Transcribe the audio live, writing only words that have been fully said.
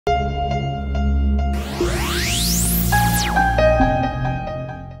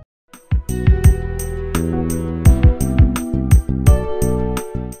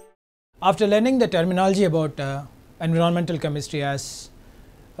After learning the terminology about environmental chemistry as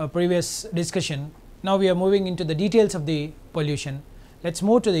a previous discussion, now we are moving into the details of the pollution. Let us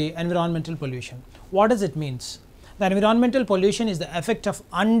move to the environmental pollution. What does it means? The environmental pollution is the effect of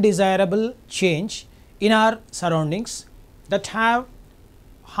undesirable change in our surroundings that have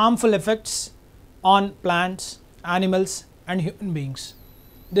harmful effects on plants, animals and human beings.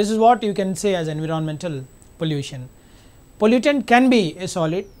 This is what you can say as environmental pollution. Pollutant can be a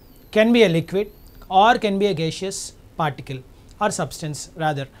solid, can be a liquid, or can be a gaseous particle or substance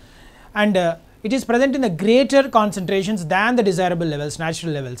rather, and it is present in the greater concentrations than the desirable levels,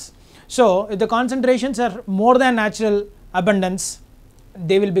 natural levels. So, if the concentrations are more than natural abundance,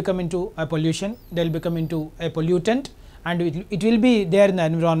 they will become into a pollution, they will become into a pollutant, and it will be there in the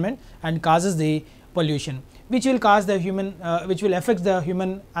environment and causes the pollution, which will cause the human which will affect the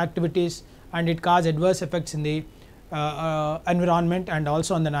human activities, and it cause adverse effects in the environment and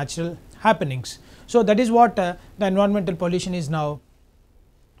also on the natural happenings. So, that is what the environmental pollution is now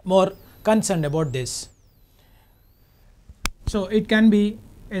more concerned about this. So, it can be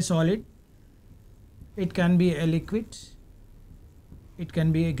a solid, it can be a liquid, it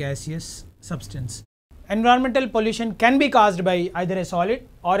can be a gaseous substance. Environmental pollution can be caused by either a solid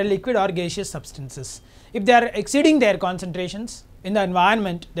or a liquid or gaseous substances. If they are exceeding their concentrations in the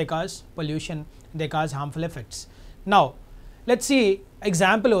environment, they cause pollution, they cause harmful effects. Now, let us see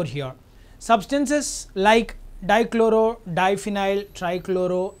example over here. Substances like dichloro, diphenyl,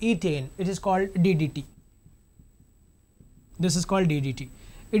 trichloroethane, it is called DDT. This is called DDT.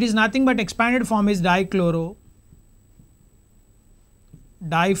 It is nothing but expanded form is dichloro,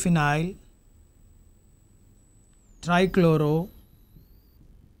 diphenyl, trichloroethane.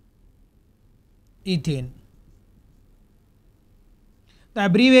 The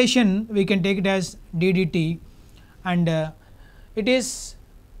abbreviation we can take it as DDT, and it is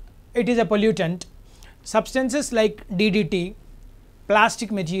a pollutant. Substances like DDT,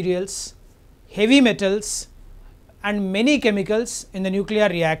 plastic materials, heavy metals and many chemicals in the nuclear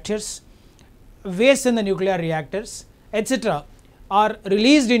reactors, waste in the nuclear reactors, etc. are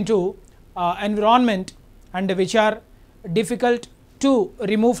released into environment, and which are difficult to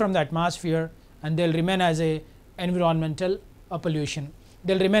remove from the atmosphere, and they will remain as a environmental pollution.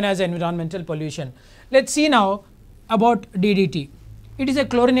 They will remain as environmental pollution. Let us see now about DDT. It is a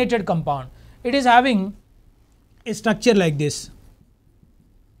chlorinated compound. It is having a structure like this,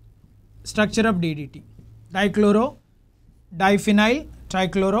 structure of DDT, dichloro, diphenyl,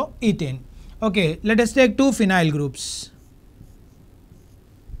 trichloroethane. Okay, let us take two phenyl groups.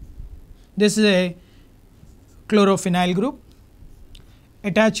 This is a chlorophenyl group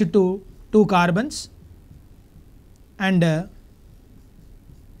attached to two carbons, and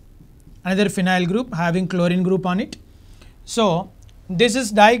another phenyl group having chlorine group on it. So, this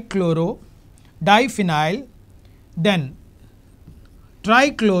is dichloro, diphenyl, then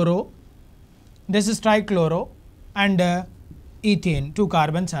trichloro, this is trichloro, and ethane, two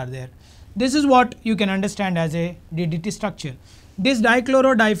carbons are there. This is what you can understand as a DDT structure. This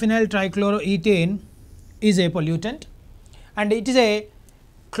dichloro, diphenyl, trichloroethane is a pollutant, and it is a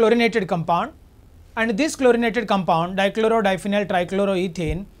chlorinated compound, and this chlorinated compound dichloro, diphenyl,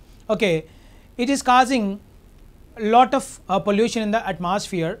 trichloroethane, okay, it is causing a lot of pollution in the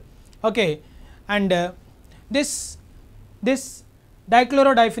atmosphere, okay, and this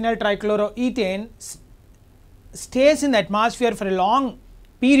dichloro, diphenyl, trichloroethane stays in the atmosphere for a long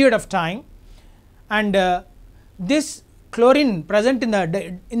period of time, and this chlorine present in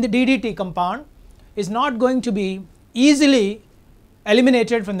the DDT compound is not going to be easily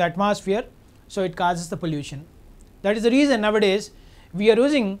eliminated from the atmosphere. So, it causes the pollution. That is the reason nowadays we are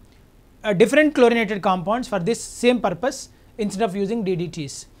using different chlorinated compounds for this same purpose instead of using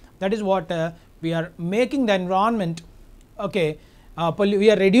DDTs. That is what we are making the environment, okay,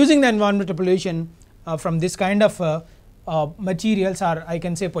 we are reducing the environmental pollution from this kind of materials, or I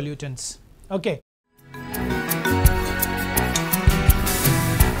can say pollutants. Okay.